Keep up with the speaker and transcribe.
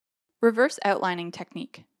Reverse outlining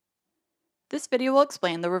technique. This video will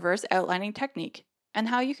explain the reverse outlining technique and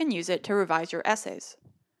how you can use it to revise your essays.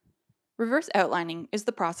 Reverse outlining is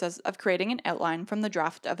the process of creating an outline from the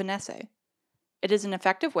draft of an essay. It is an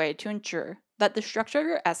effective way to ensure that the structure of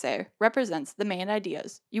your essay represents the main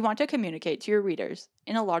ideas you want to communicate to your readers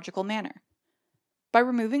in a logical manner. By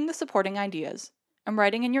removing the supporting ideas and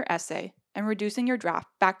writing in your essay and reducing your draft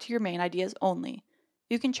back to your main ideas only,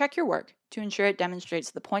 you can check your work to ensure it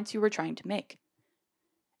demonstrates the points you were trying to make.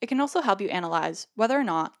 It can also help you analyze whether or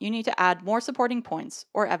not you need to add more supporting points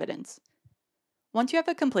or evidence. Once you have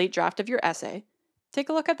a complete draft of your essay, take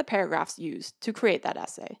a look at the paragraphs used to create that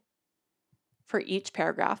essay. For each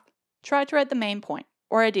paragraph, try to write the main point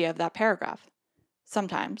or idea of that paragraph.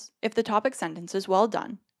 Sometimes, if the topic sentence is well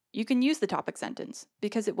done, you can use the topic sentence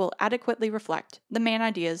because it will adequately reflect the main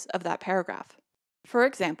ideas of that paragraph. For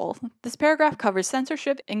example, this paragraph covers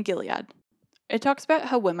censorship in Gilead. It talks about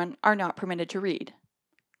how women are not permitted to read.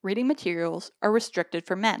 Reading materials are restricted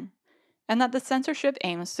for men, and that the censorship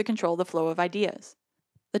aims to control the flow of ideas.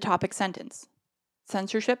 The topic sentence: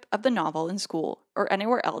 censorship of the novel in school or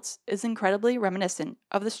anywhere else is incredibly reminiscent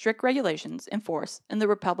of the strict regulations in force in the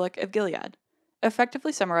Republic of Gilead,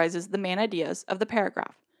 effectively summarizes the main ideas of the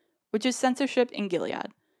paragraph, which is censorship in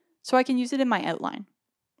Gilead, so I can use it in my outline.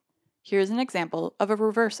 Here's an example of a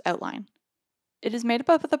reverse outline. It is made up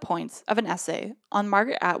of the points of an essay on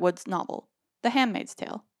Margaret Atwood's novel, The Handmaid's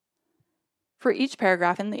Tale. For each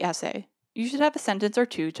paragraph in the essay, you should have a sentence or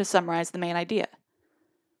two to summarize the main idea.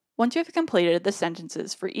 Once you have completed the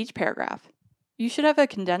sentences for each paragraph, you should have a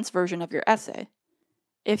condensed version of your essay.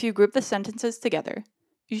 If you group the sentences together,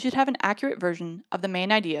 you should have an accurate version of the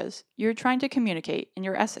main ideas you're trying to communicate in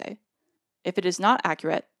your essay. If it is not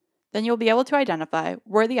accurate, then you'll be able to identify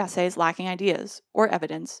where the essay is lacking ideas or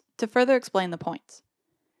evidence to further explain the points.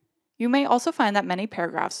 You may also find that many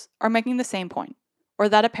paragraphs are making the same point, or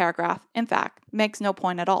that a paragraph, in fact, makes no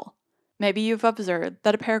point at all. Maybe you've observed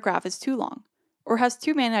that a paragraph is too long, or has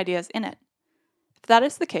two main ideas in it. If that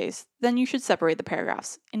is the case, then you should separate the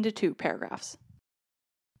paragraphs into two paragraphs.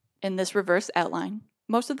 In this reverse outline,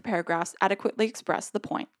 most of the paragraphs adequately express the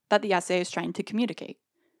point that the essay is trying to communicate,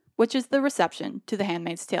 which is the reception to The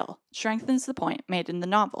Handmaid's Tale strengthens the point made in the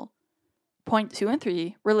novel. Point 2 and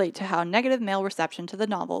 3 relate to how negative male reception to the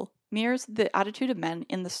novel mirrors the attitude of men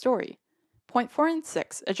in the story. Point 4 and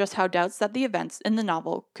 6 address how doubts that the events in the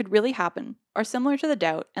novel could really happen are similar to the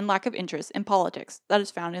doubt and lack of interest in politics that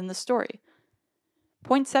is found in the story.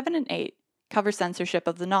 Point 7 and 8 cover censorship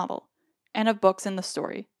of the novel and of books in the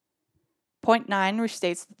story. Point 9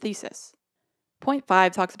 restates the thesis. Point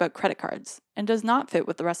 5 talks about credit cards and does not fit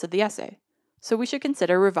with the rest of the essay, so we should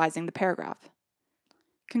consider revising the paragraph.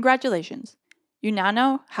 Congratulations! You now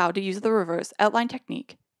know how to use the reverse outline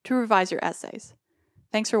technique to revise your essays.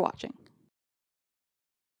 Thanks for watching.